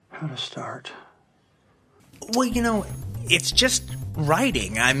how to start. Well, it's just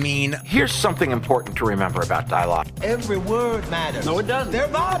writing. I mean... Here's something important to remember about dialogue. Every word matters. No, it doesn't. They're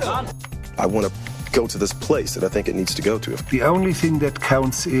vital. I want to go to this place that I think it needs to go to. The only thing that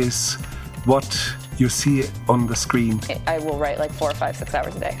counts is what you see on the screen. I will write like 4 or 5, 6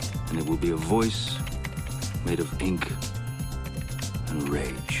 hours a day. And it will be a voice made of ink and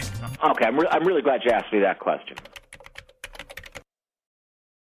rage. Okay, I'm really glad you asked me that question.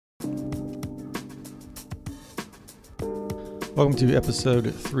 Welcome to episode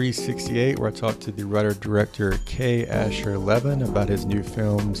 368, where I talk to the writer-director Kay Asher Levin about his new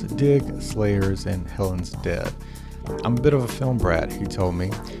films Dig, Slayers, and Helen's Dead. I'm a bit of a film brat, he told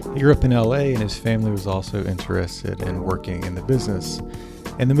me. He grew up in LA and his family was also interested in working in the business.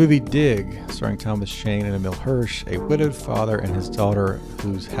 In the movie Dig, starring Thomas Jane and Emile Hirsch, a widowed father and his daughter,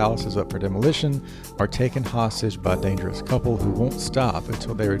 whose house is up for demolition, are taken hostage by a dangerous couple who won't stop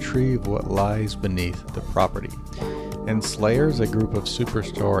until they retrieve what lies beneath the property. In Slayers, a group of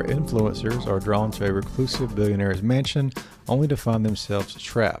superstar influencers are drawn to a reclusive billionaire's mansion only to find themselves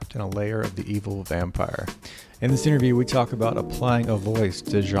trapped in a lair of the evil vampire. In this interview, we talk about applying a voice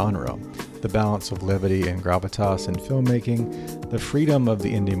to genre, the balance of levity and gravitas in filmmaking, the freedom of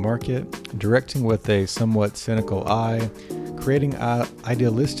the indie market, directing with a somewhat cynical eye, creating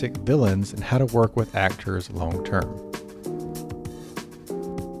idealistic villains, and how to work with actors long term.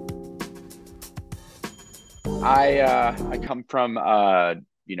 I come from, I'm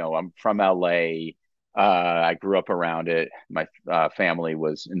from LA. I grew up around it. My family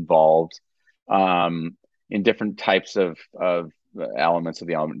was involved in different types of elements of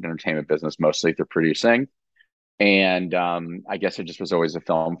the entertainment business, mostly through producing. And I guess I just was always a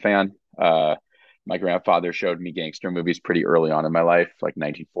film fan. My grandfather showed me gangster movies pretty early on in my life, like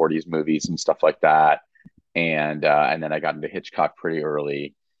 1940s movies and stuff like that. And then I got into Hitchcock pretty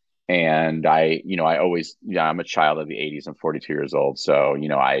early. And I'm a child of the 80s. I'm 42 years old. So,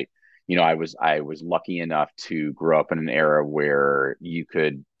 I was lucky enough to grow up in an era where you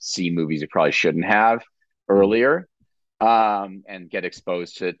could see movies you probably shouldn't have earlier, and get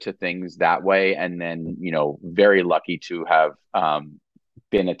exposed to things that way. And then, very lucky to have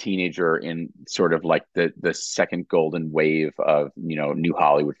been a teenager in sort of like the second golden wave of, new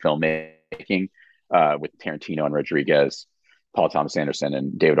Hollywood filmmaking, with Tarantino and Rodriguez, Paul Thomas Anderson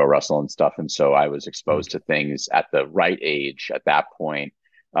and David O. Russell and stuff. And so I was exposed to things at the right age at that point.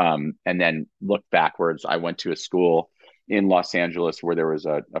 And then look backwards, I went to a school in Los Angeles where there was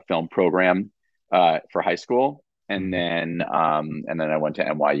a film program for high school. And then I went to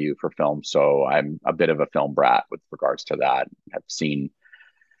NYU for film. So I'm a bit of a film brat with regards to that. I've seen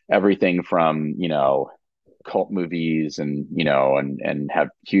everything from, cult movies and, and have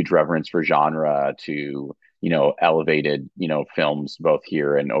huge reverence for genre to, elevated, films both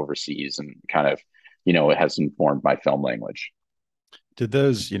here and overseas, and kind of, it has informed my film language. Did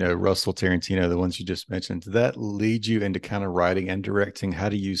those, Russell, Tarantino, the ones you just mentioned, did that lead you into kind of writing and directing? How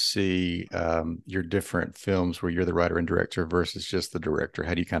do you see your different films where you're the writer and director versus just the director?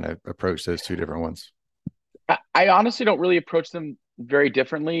 How do you kind of approach those two different ones? I honestly don't really approach them very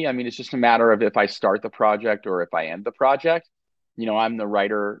differently. I mean, it's just a matter of if I start the project or if I end the project. I'm the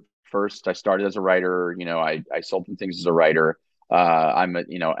writer first. I started as a writer. I sold some things as a writer.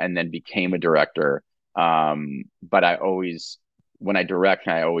 And then became a director. But when I direct,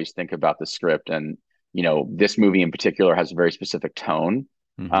 I always think about the script, and this movie in particular has a very specific tone,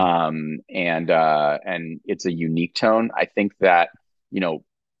 and it's a unique tone. I think that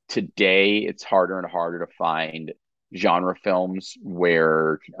today it's harder and harder to find genre films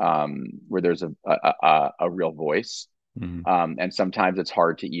where there's a real voice. And sometimes it's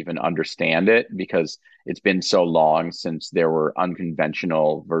hard to even understand it because it's been so long since there were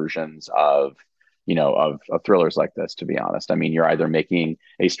unconventional versions of thrillers like this, to be honest. I mean, you're either making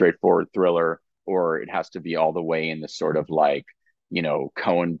a straightforward thriller or it has to be all the way in this sort of like,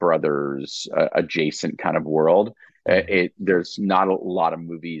 Coen Brothers adjacent kind of world. There's not a lot of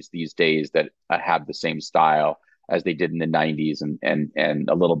movies these days that have the same style as they did in the 90s and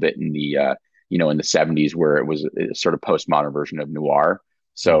a little bit in the in the 70s, where it was a sort of postmodern version of noir.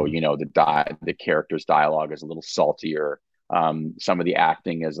 So, the characters' dialogue is a little saltier. Some of the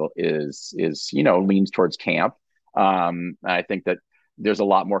acting is leans towards camp. I think that there's a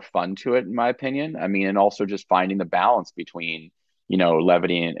lot more fun to it, in my opinion. I mean, and also just finding the balance between,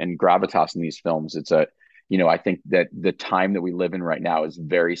 levity and gravitas in these films. It's I think that the time that we live in right now is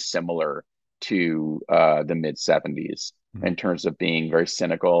very similar to the mid 70s in terms of being very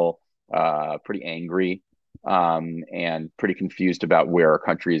cynical, pretty angry, and pretty confused about where our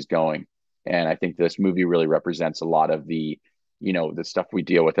country is going. And I think this movie really represents a lot of the the stuff we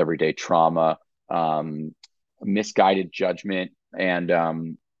deal with every day, trauma, misguided judgment, and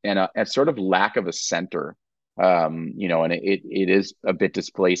a sort of lack of a center. And it is a bit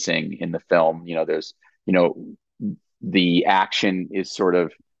displacing in the film. There's, the action is sort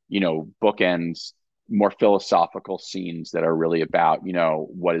of, bookends more philosophical scenes that are really about,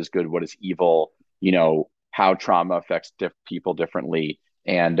 what is good, what is evil, how trauma affects people differently,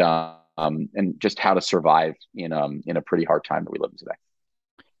 and just how to survive in a pretty hard time that we live in today.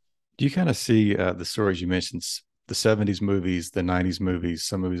 Do you kind of see the stories you mentioned, the 70s movies, the 90s movies,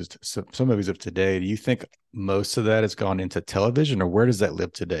 some movies of today? Do you think most of that has gone into television, or where does that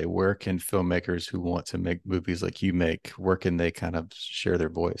live today? Where can filmmakers who want to make movies like you make, where can they kind of share their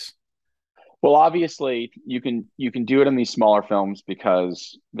voice? Well, obviously you can do it in these smaller films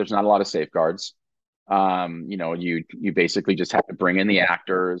because there's not a lot of safeguards. You basically just have to bring in the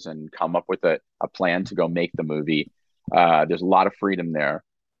actors and come up with a plan to go make the movie. There's a lot of freedom there.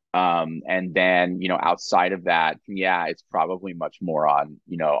 And then, outside of that, yeah, it's probably much more on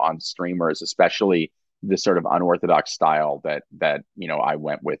streamers, especially this sort of unorthodox style that I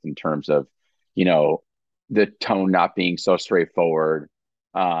went with in terms of, the tone not being so straightforward,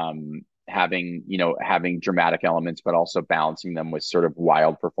 having dramatic elements, but also balancing them with sort of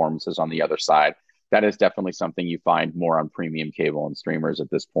wild performances on the other side. That is definitely something you find more on premium cable and streamers at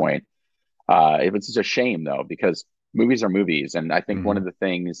this point. It's a shame though, because movies are movies. And I think one of the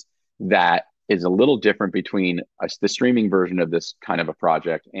things that is a little different between the streaming version of this kind of a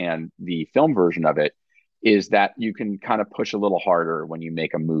project and the film version of it is that you can kind of push a little harder when you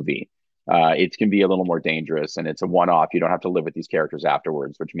make a movie. It can be a little more dangerous, and it's a one-off. You don't have to live with these characters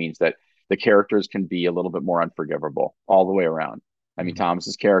afterwards, which means that the characters can be a little bit more unforgivable all the way around. I mean,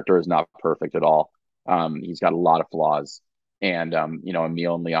 Thomas's character is not perfect at all. He's got a lot of flaws, and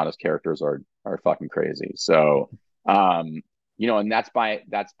Emil and Liana's characters are fucking crazy. So, and that's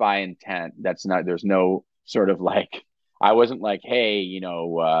by intent. That's not. There's no sort of like. I wasn't like, hey,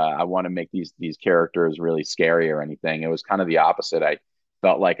 I want to make these characters really scary or anything. It was kind of the opposite. I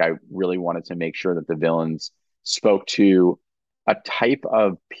felt like I really wanted to make sure that the villains spoke to a type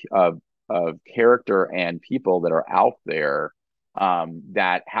of character and people that are out there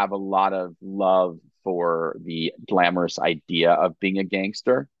that have a lot of love for the glamorous idea of being a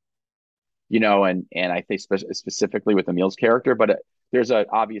gangster, and I think specifically with Emil's character, but there's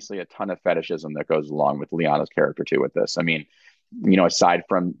obviously a ton of fetishism that goes along with Liana's character too with this. I mean, aside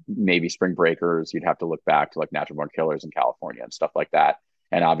from maybe Spring Breakers, you'd have to look back to like Natural Born Killers in California and stuff like that.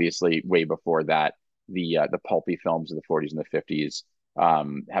 And obviously way before that, the pulpy films of the 40s and the 50s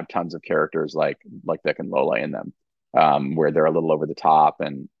have tons of characters like Vic and Lola in them, where they're a little over the top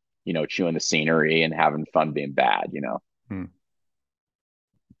and, chewing the scenery and having fun being bad, Yeah,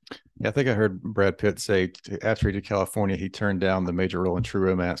 I think I heard Brad Pitt say after he did California, he turned down the major role in True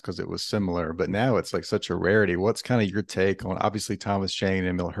Romance because it was similar. But now it's like such a rarity. What's kind of your take on, obviously Thomas Jane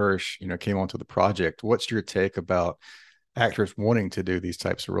and Emile Hirsch, came onto the project. What's your take about actors wanting to do these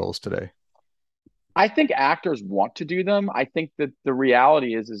types of roles today? I think actors want to do them. I think that the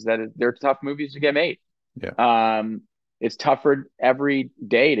reality is that they're tough movies to get made. Yeah. It's tougher every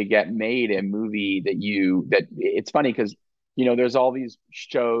day to get made a movie that it's funny because, there's all these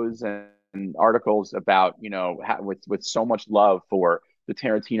shows and articles about, with so much love for the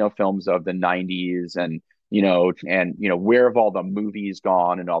Tarantino films of the 90s and where have all the movies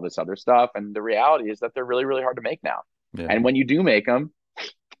gone and all this other stuff. And the reality is that they're really, really hard to make now. Yeah. And when you do make them,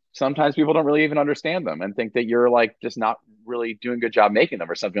 sometimes people don't really even understand them and think that you're like just not really doing a good job making them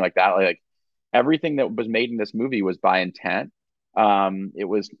or something like that. Like everything that was made in this movie was by intent. It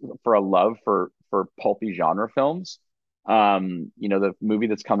was for a love for pulpy genre films. The movie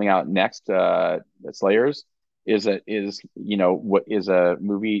that's coming out next, Slayers, is a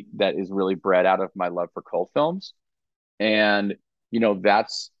movie that is really bred out of my love for cult films, and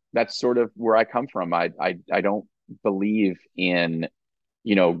that's sort of where I come from. I don't believe in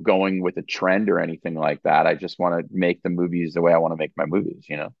going with a trend or anything like that. I just want to make the movies the way I want to make my movies.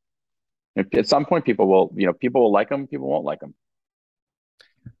 At some point, people will like them, people won't like them.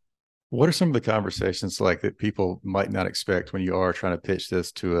 What are some of the conversations like that people might not expect when you are trying to pitch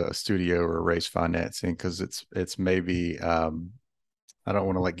this to a studio or raise financing? Because it's maybe I don't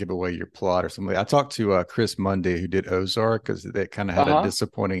want to like give away your plot or something. I talked to Chris Mundy, who did Ozark, because they kind of had a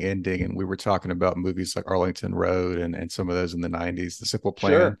disappointing ending, and we were talking about movies like Arlington Road and some of those in the 90s. The Simple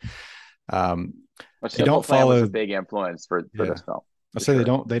Plan. Sure. They don't follow was a big influence for this film. I say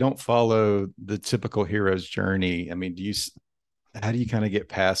they don't follow the typical hero's journey. I mean, how do you kind of get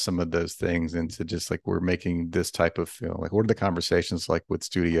past some of those things into just like, we're making this type of film? Like, what are the conversations like with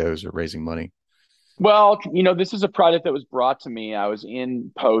studios or raising money? Well, this is a project that was brought to me. I was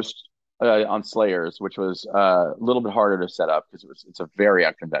in post on Slayers, which was a little bit harder to set up because it's a very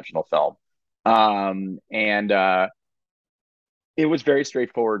unconventional film. And it was very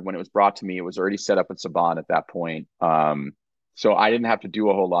straightforward when it was brought to me. It was already set up at Saban at that point. So I didn't have to do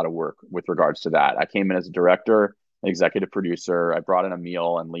a whole lot of work with regards to that. I came in as a director, an executive producer. I brought in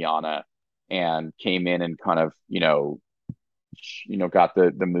Emil and Liana and came in and kind of, got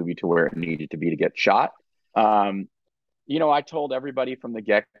the movie to where it needed to be to get shot. I told everybody from the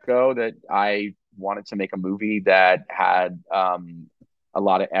get-go that I wanted to make a movie that had a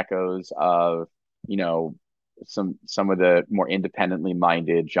lot of echoes of, some of the more independently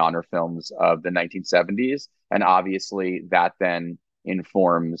minded genre films of the 1970s. And obviously that then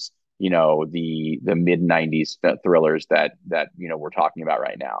informs, the mid 90s thrillers that we're talking about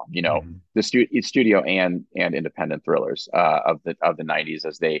right now, the studio and independent thrillers of the 90s,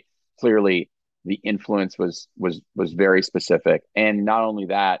 as they clearly, the influence was very specific. And not only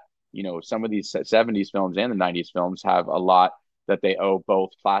that, some of these 70s films and the 90s films have a lot that they owe both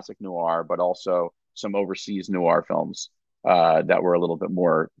classic noir, but also some overseas noir films that were a little bit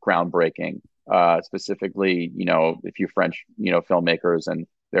more groundbreaking. Specifically, a few French, filmmakers, and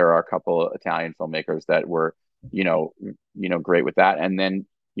there are a couple of Italian filmmakers that were, great with that. And then,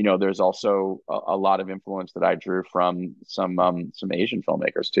 there's also a lot of influence that I drew from some Asian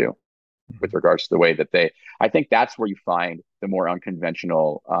filmmakers too, with regards to the way that I think that's where you find the more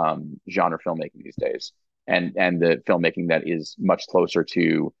unconventional genre filmmaking these days, and the filmmaking that is much closer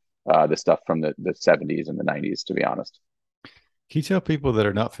to the stuff from the 70s and the 90s, to be honest. Can you tell people that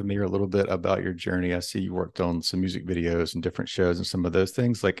are not familiar a little bit about your journey? I see you worked on some music videos and different shows and some of those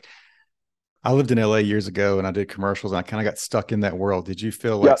things. Like, I lived in LA years ago and I did commercials and I kind of got stuck in that world. Did you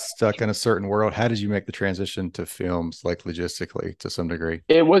feel like stuck in a certain world? How did you make the transition to films, like logistically, to some degree?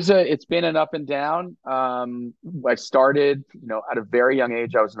 It's been an up and down. I started, at a very young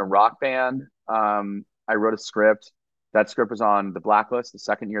age. I was in a rock band. I wrote a script. That script was on the Blacklist the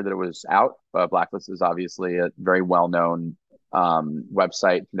second year that it was out. Blacklist is obviously a very well-known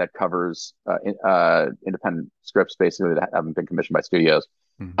website that covers independent scripts, basically, that haven't been commissioned by studios.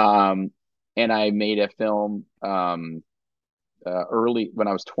 Mm-hmm. And I made a film early when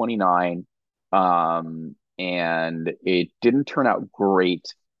I was 29, and it didn't turn out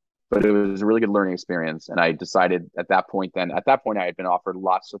great, but it was a really good learning experience. And I decided at that point I had been offered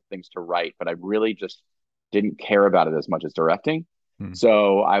lots of things to write, but I really just didn't care about it as much as directing. Mm-hmm.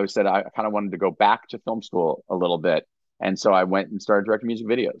 So I said I kind of wanted to go back to film school a little bit. And so I went and started directing music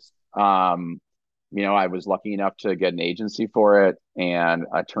videos. I was lucky enough to get an agency for it, and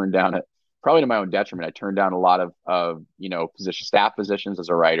I turned down it, probably to my own detriment. I turned down a lot of staff positions as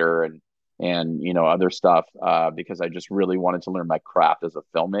a writer and other stuff because I just really wanted to learn my craft as a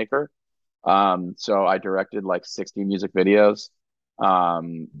filmmaker. So I directed like 60 music videos,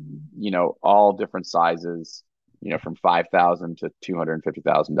 all different sizes, from $5,000 to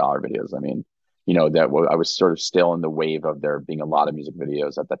 $250,000 videos. I mean, I was sort of still in the wave of there being a lot of music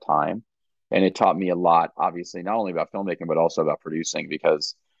videos at the time. And it taught me a lot, obviously, not only about filmmaking, but also about producing,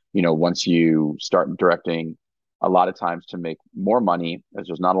 because, once you start directing, a lot of times to make more money, as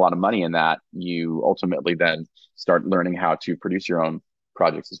there's not a lot of money in that, you ultimately then start learning how to produce your own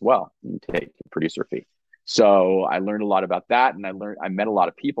projects as well and take a producer fee. So I learned a lot about that, and I met a lot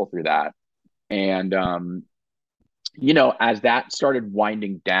of people through that. And, as that started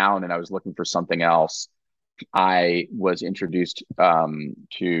winding down and I was looking for something else, I was introduced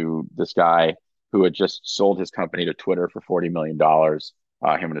to this guy who had just sold his company to Twitter for $40 million,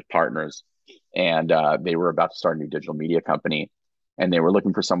 him and his partners. And they were about to start a new digital media company, and they were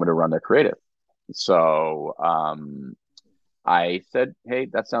looking for someone to run their creative. So I said, hey,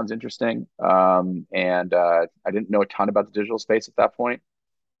 that sounds interesting. And I didn't know a ton about the digital space at that point,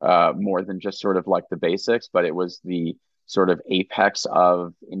 more than just sort of like the basics, but it was the sort of apex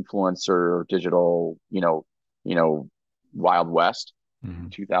of influencer digital, Wild West,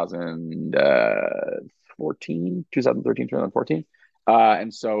 2013, 2014.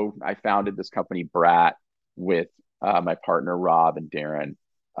 And so I founded this company, Brat, with my partner, Rob, and Darren.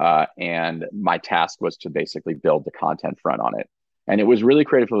 And my task was to basically build the content front on it. And it was really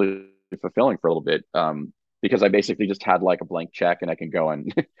creatively fulfilling for a little bit, because I basically just had like a blank check, and I can go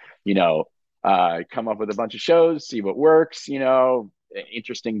and, come up with a bunch of shows, see what works,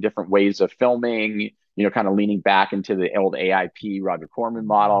 interesting different ways of filming, kind of leaning back into the old AIP Roger Corman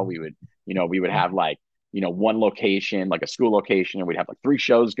model. We would have like, one location, like a school location, and we'd have like 3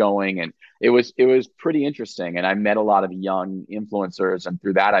 shows going. And it was pretty interesting. And I met a lot of young influencers, and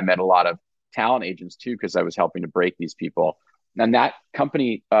through that, I met a lot of talent agents too, because I was helping to break these people. And that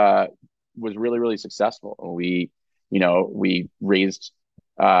company was really, really successful. We raised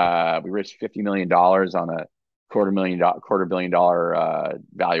 $50 million on a quarter billion dollar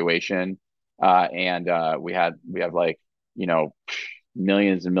valuation. And we have like,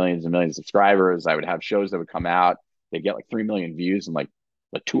 millions and millions and millions of subscribers. I would have shows that would come out. They'd get like 3 million views in like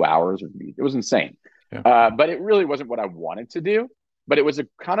 2 hours. It was insane. Yeah. But it really wasn't what I wanted to do. But it was a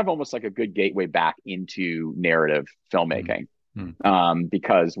kind of almost like a good gateway back into narrative filmmaking.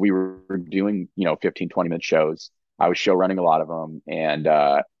 Because we were doing, 15, 20-minute shows. I was show running a lot of them and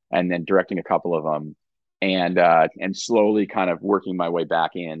then directing a couple of them and slowly kind of working my way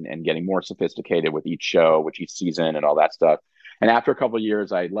back in and getting more sophisticated with each show, with each season and all that stuff. And after a couple of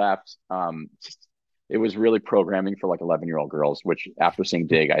years, I left. It was really programming for like 11-year-old girls, which after seeing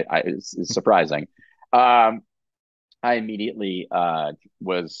Dig, is surprising. I immediately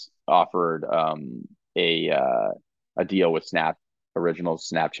was offered a deal with Originals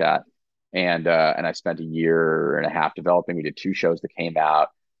Snapchat, and I spent a year and a half developing. We did 2 shows that came out.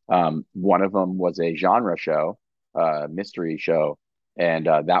 One of them was a genre show, mystery show, and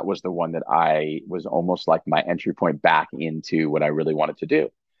that was the one that I was almost like my entry point back into what I really wanted to do.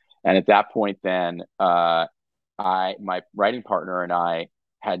 And at that point, then my writing partner and I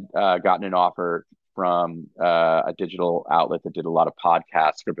had gotten an offer from a digital outlet that did a lot of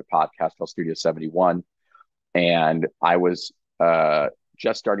podcasts, scripted podcasts called Studio 71. And I was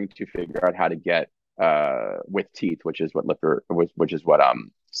just starting to figure out how to get With Teeth, which is what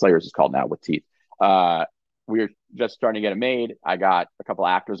Slayers is called now, With Teeth. We were just starting to get it made. I got a couple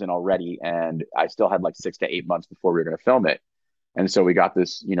actors in already, and I still had like 6 to 8 months before we were going to film it. And so we got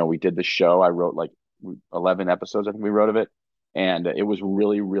this, we did the show. I wrote like 11 episodes, I think we wrote of it. And it was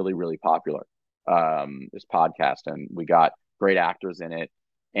really, really, really popular, this podcast. And we got great actors in it.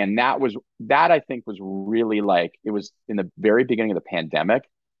 And that I think was really like, it was in the very beginning of the pandemic.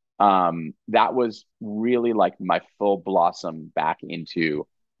 That was really like my full blossom back into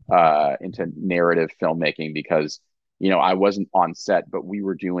narrative filmmaking, because, I wasn't on set, but we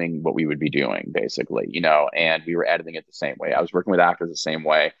were doing what we would be doing basically, and we were editing it the same way. I was working with actors the same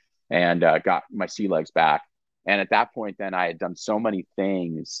way, and got my sea legs back. And at that point, then I had done so many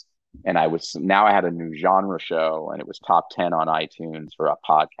things, and I had a new genre show, and it was top 10 on iTunes for a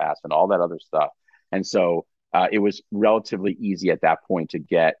podcast and all that other stuff. And so it was relatively easy at that point to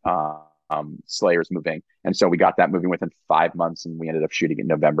get Slayers moving. And so we got that moving within 5 months, and we ended up shooting in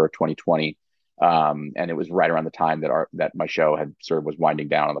November of 2020. And it was right around the time that my show had sort of was winding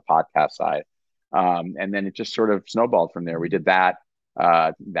down on the podcast side. And then it just sort of snowballed from there. We did that.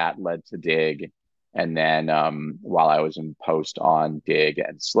 That led to Dig. And then while I was in post on Dig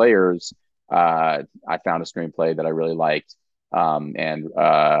and Slayers, I found a screenplay that I really liked, and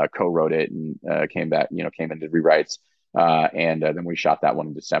co-wrote it, and came in, did rewrites. And then we shot that one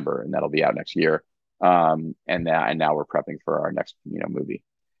in December, and that'll be out next year. And now we're prepping for our next, movie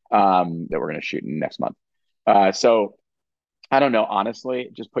that we're going to shoot next month. So I don't know, honestly,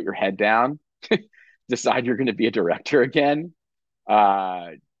 just put your head down, decide you're going to be a director again,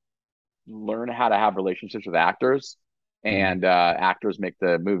 learn how to have relationships with actors, and actors make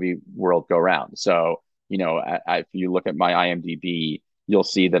the movie world go round. So, if you look at my IMDb, you'll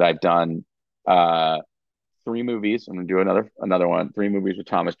see that I've done 3 movies. I'm going to do another one, 3 movies with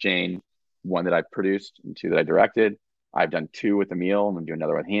Thomas Jane, 1 that I produced and 2 that I directed. I've done 2 with Emil. I'm going to do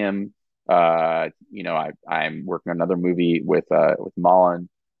another with him. I'm working on another movie with Mullen.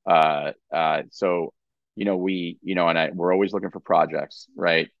 So, we're always looking for projects,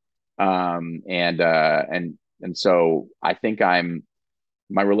 right? And so I think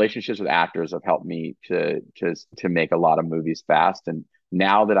my relationships with actors have helped me to make a lot of movies fast. And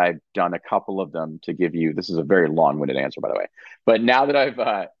now that I've done a couple of them, this is a very long-winded answer, by the way, but now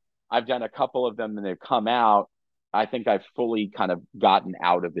that I've done a couple of them and they've come out, I think I've fully kind of gotten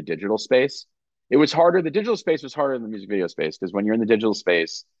out of the digital space. It was harder. The digital space was harder than the music video space, because when you're in the digital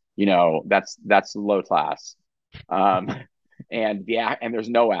space, that's low class. And there's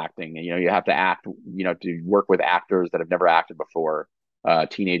no acting, and you have to act, to work with actors that have never acted before,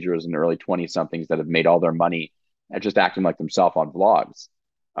 teenagers and early 20-somethings that have made all their money at just acting like themselves on vlogs.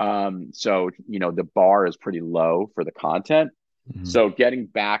 So the bar is pretty low for the content. Mm-hmm. So getting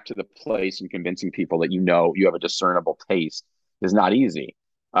back to the place and convincing people that you have a discernible taste is not easy.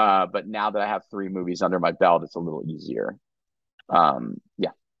 But now that I have 3 movies under my belt, it's a little easier.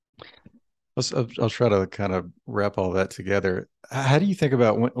 Yeah. I'll try to kind of wrap all that together. How do you think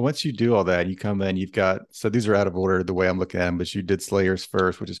about once you do all that, you come in, so these are out of order the way I'm looking at them, but you did Slayers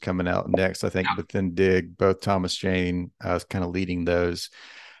first, which is coming out next, I think, but then Dig, both Thomas Jane is kind of leading those.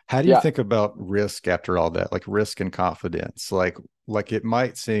 How do you think about risk after all that, like risk and confidence? Like, like it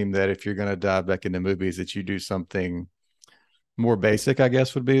might seem that if you're going to dive back into movies, that you do something more basic, I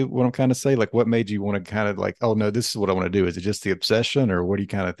guess would be what I'm kind of saying. Like, what made you want to kind of like, oh no, this is what I want to do? Is it just the obsession, or where do you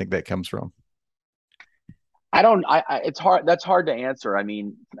kind of think that comes from? I don't, it's hard. That's hard to answer. I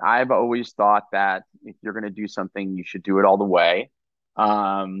mean, I've always thought that if you're going to do something, you should do it all the way.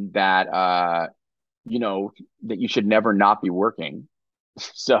 That, you know, that you should never not be working.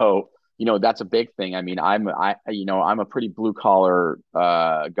 So, you know, that's a big thing. I mean, I'm a pretty blue collar,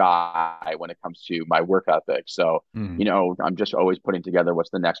 guy when it comes to my work ethic. So, Mm. you know, I'm just always putting together what's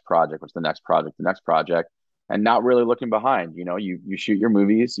the next project, what's the next project, the next project, and not really looking behind. You know, you shoot your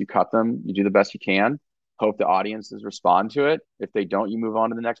movies, you cut them, you do the best you can, hope the audiences respond to it. If they don't, you move on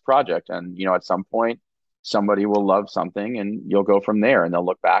to the next project. And, you know, at some point, somebody will love something and you'll go from there and they'll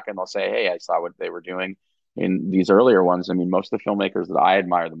look back and they'll say, hey, I saw what they were doing in these earlier ones. I mean, most of the filmmakers that I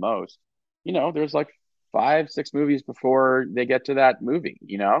admire the most, you know, there's like 5, 6 movies before they get to that movie,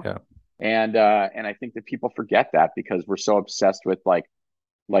 you know? Yeah. And I think that people forget that because we're so obsessed with like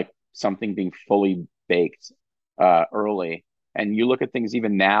something being fully baked early. And you look at things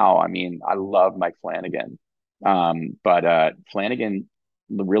even now. I mean, I love Mike Flanagan, but Flanagan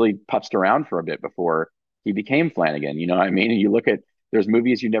really putzed around for a bit before he became Flanagan. You know what I mean? And you look at there's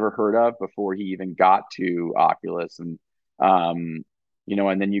movies you never heard of before he even got to Oculus, and you know,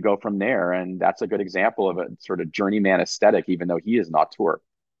 and then you go from there. And that's a good example of a sort of journeyman aesthetic, even though he is an auteur,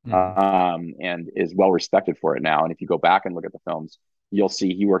 Mm. and is well respected for it now. And if you go back and look at the films, you'll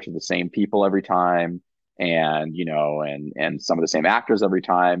see he works with the same people every time, and you know, and some of the same actors every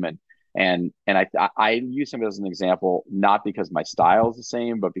time, and I use him as an example not because my style is the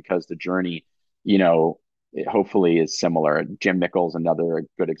same, but because the journey, you know, it hopefully is similar. Jim Mickles, another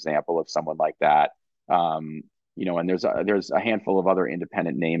good example of someone like that. You know, and there's a handful of other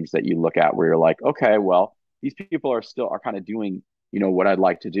independent names that you look at where you're like, okay, well, these people are kind of doing, you know, what I'd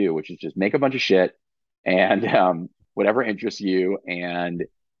like to do, which is just make a bunch of shit and whatever interests you, and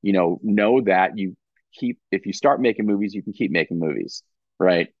you know that you keep if you start making movies, you can keep making movies,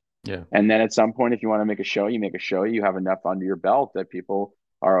 right? Yeah. And then at some point, if you want to make a show, you make a show. You have enough under your belt that people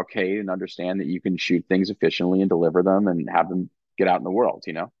are okay and understand that you can shoot things efficiently and deliver them and have them get out in the world,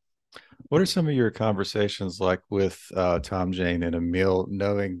 you know? What are some of your conversations like with Tom Jane and Emil,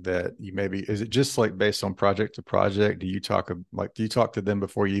 knowing that you maybe, is it just like based on project to project? Do you talk to them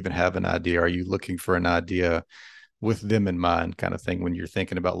before you even have an idea? Are you looking for an idea with them in mind, kind of thing, when you're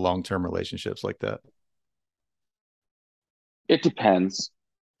thinking about long-term relationships like that? It depends.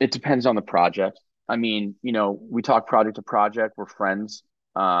 It depends on the project. I mean, you know, we talk project to project. We're friends.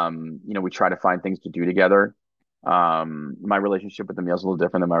 You know, we try to find things to do together. My relationship with Emil is a little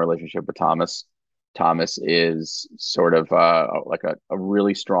different than my relationship with Thomas. Thomas is sort of like a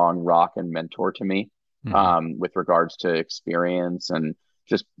really strong rock and mentor to me, Mm-hmm. with regards to experience and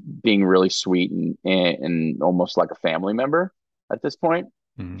just being really sweet and almost like a family member at this point.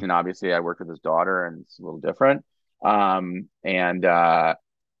 Mm-hmm. And obviously, I worked with his daughter, and it's a little different. And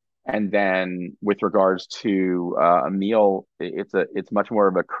then with regards to Emil, it's much more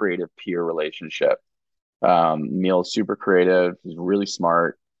of a creative peer relationship. Emil is super creative. He's really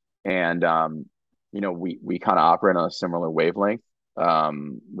smart, and you know, we kind of operate on a similar wavelength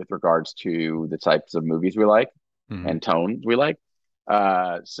with regards to the types of movies we like Mm-hmm. and tones we like.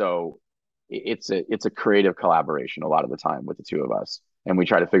 So it's a creative collaboration a lot of the time with the two of us, and we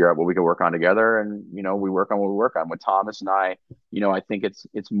try to figure out what we can work on together. And you know, we work on what we work on. With Thomas and I, you know, I think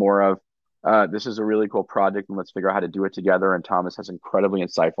it's more of this is a really cool project, and let's figure out how to do it together. And Thomas has incredibly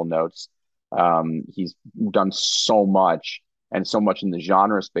insightful notes. He's done so much and so much in the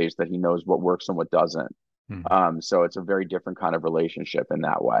genre space that he knows what works and what doesn't. Mm-hmm. So it's a very different kind of relationship in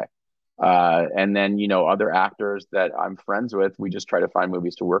that way. And then, you know, other actors that I'm friends with, we just try to find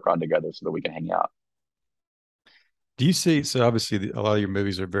movies to work on together so that we can hang out. Do you see, so obviously a lot of your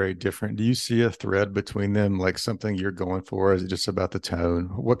movies are very different. Do you see a thread between them, like something you're going for? Is it just about the tone?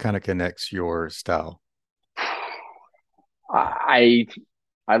 What kind of connects your style? I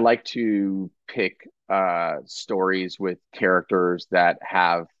I like to pick stories with characters that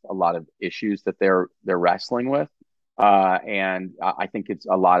have a lot of issues that they're wrestling with, and I think it's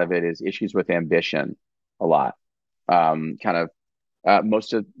a lot of it is issues with ambition, a lot. Kind of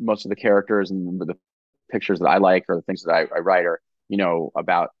most of the characters and the pictures that I like or the things that I write are, you know,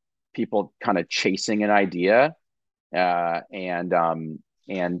 about people kind of chasing an idea, and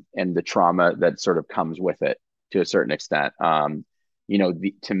the trauma that sort of comes with it to a certain extent. You know,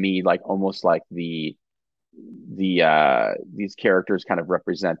 to me, like almost like these characters kind of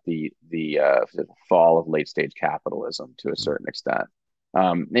represent the fall of late stage capitalism to a certain extent,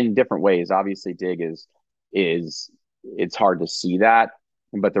 in different ways. Obviously, Dig is it's hard to see that.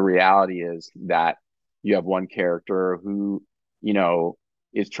 But the reality is that you have one character who,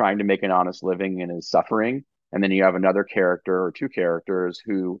 is trying to make an honest living and is suffering. And then you have another character or two characters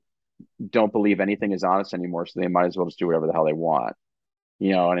who don't believe anything is honest anymore. So they might as well just do whatever the hell they want.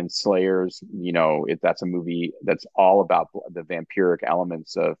 And in Slayers, that's a movie that's all about the vampiric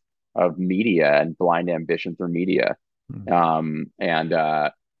elements of media and blind ambition through media. Helen's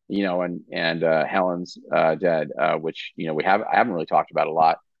Dead, which I haven't really talked about a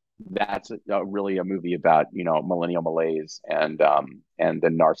lot. That's really a movie about millennial malaise and the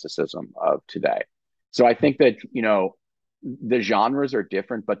narcissism of today. So I think that the genres are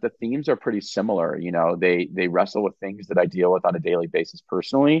different, but the themes are pretty similar. They wrestle with things that I deal with on a daily basis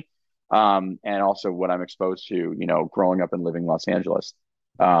personally, and also what I'm exposed to. Growing up and living in Los Angeles,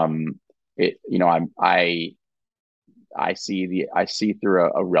 I see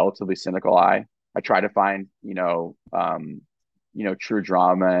through a relatively cynical eye. I try to find true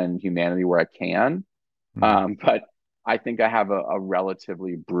drama and humanity where I can, but I think I have a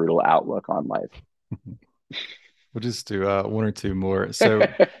relatively brutal outlook on life. We'll just do one or two more. So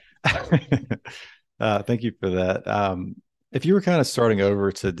thank you for that. If you were kind of starting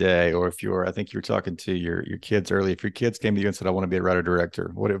over today, or I think you were talking to your kids early, if your kids came to you and said, I want to be a writer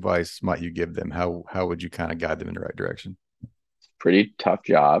director, what advice might you give them? How would you kind of guide them in the right direction? Pretty tough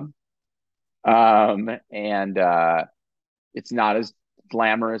job. And it's not as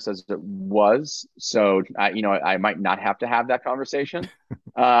glamorous as it was. So, I might not have to have that conversation.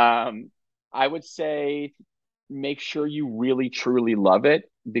 I would say make sure you really, truly love it,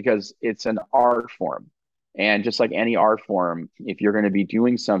 because it's an art form. And just like any art form, if you're going to be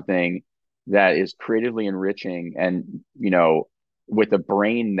doing something that is creatively enriching and, with a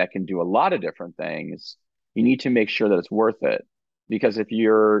brain that can do a lot of different things, you need to make sure that it's worth it. Because if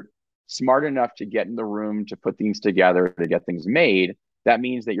you're smart enough to get in the room to put things together, to get things made, that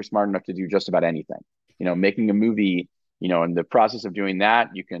means that you're smart enough to do just about anything. Making a movie, in the process of doing that,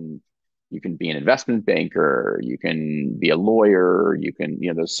 you can be an investment banker, you can be a lawyer, you can,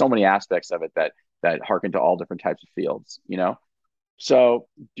 there's so many aspects of it that harken to all different types of fields, So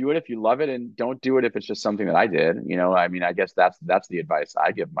do it if you love it, and don't do it if it's just something that I did. I guess that's the advice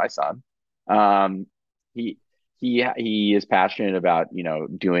I give my son. He is passionate about,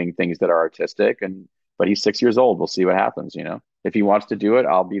 doing things that are artistic, but he's 6 years old. We'll see what happens. If he wants to do it,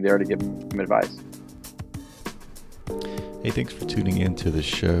 I'll be there to give him advice. Hey, thanks for tuning in to the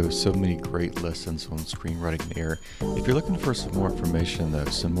show. So many great lessons on screenwriting and air. If you're looking for some more information, though,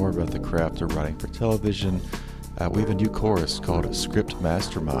 some more about the craft of writing for television, we have a new course called Script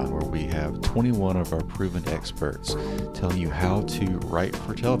Mastermind, where we have 21 of our proven experts telling you how to write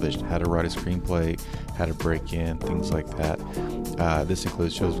for television, how to write a screenplay, how to break in, things like that. This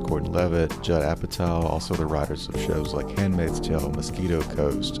includes shows with Gordon Levitt, Judd Apatow, also the writers of shows like Handmaid's Tale, Mosquito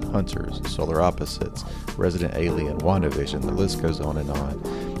Coast, Hunters, Solar Opposites, Resident Alien, WandaVision. The list goes on and on.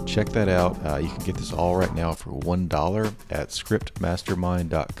 Check that out. You can get this all right now for $1 at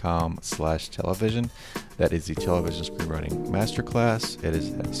scriptmastermind.com/television. That is the television screenwriting masterclass. It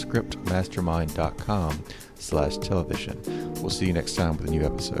is at scriptmastermind.com/television. We'll see you next time with a new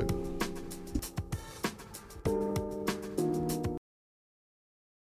episode.